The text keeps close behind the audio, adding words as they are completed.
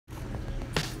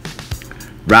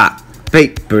rock,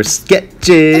 paper, sketches.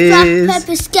 It's rock,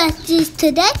 paper, sketches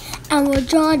today, and we're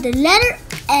drawing the letter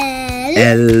L.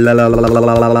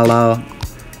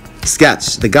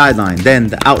 Sketch the guideline, then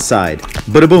the outside.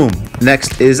 Bada boom.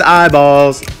 Next is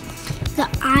eyeballs. The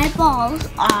eyeballs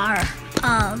are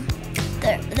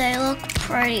they look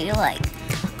pretty like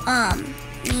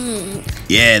mean.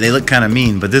 Yeah, they look kind of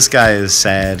mean, but this guy is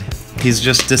sad. He's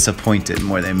just disappointed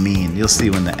more than mean. You'll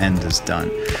see when the end is done.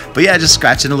 But yeah, just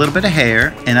scratching a little bit of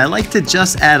hair. And I like to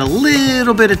just add a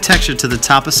little bit of texture to the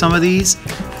top of some of these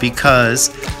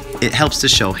because it helps to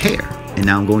show hair. And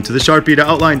now I'm going to the Sharpie to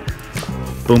outline.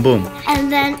 Boom, boom.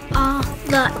 And then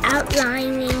the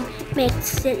outlining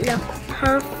makes it look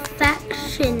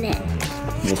perfectionate.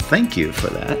 Well, thank you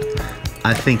for that.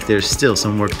 I think there's still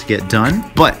some work to get done,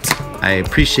 but I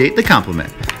appreciate the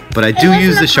compliment. But I do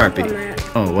use the Sharpie.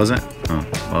 Oh, it wasn't? Oh,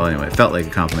 well, anyway, it felt like a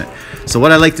compliment. So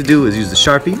what I like to do is use the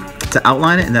Sharpie to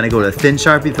outline it, and then I go to a thin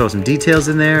Sharpie, throw some details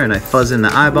in there, and I fuzz in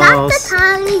the eyeballs. Not the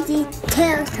tiny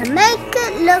details to make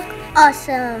it look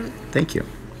awesome. Thank you.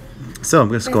 So I'm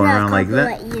just going around like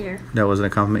that. Either. That wasn't a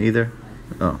compliment either?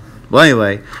 Oh. Well,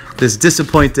 anyway, this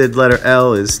disappointed letter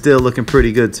L is still looking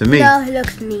pretty good to me. No, he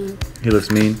looks mean. He looks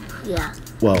mean? Yeah.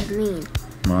 Well, he's mean.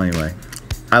 Well, anyway,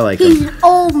 I like him. He's him. an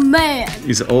old man.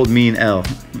 He's an old mean L.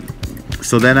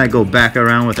 So then I go back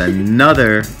around with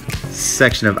another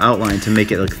section of outline to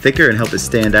make it look thicker and help it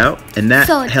stand out. And that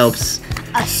helps.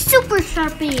 A super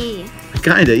Sharpie.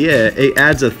 Kinda, yeah. It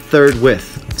adds a third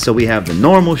width. So we have the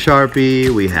normal Sharpie,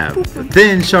 we have the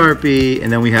thin Sharpie, and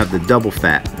then we have the double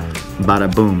fat. Bada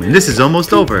boom. And this is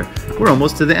almost over. We're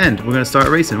almost to the end. We're going to start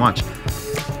racing. Watch.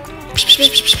 Keep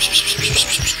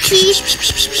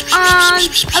on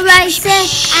erasing,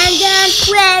 and then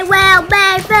we will be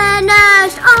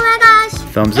finished. Oh my gosh.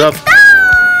 Thumbs up.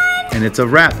 And it's a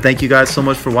wrap. Thank you guys so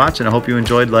much for watching. I hope you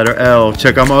enjoyed letter L.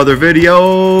 Check out my other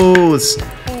videos.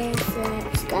 And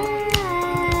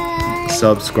subscribe.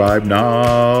 Subscribe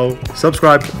now.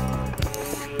 Subscribe.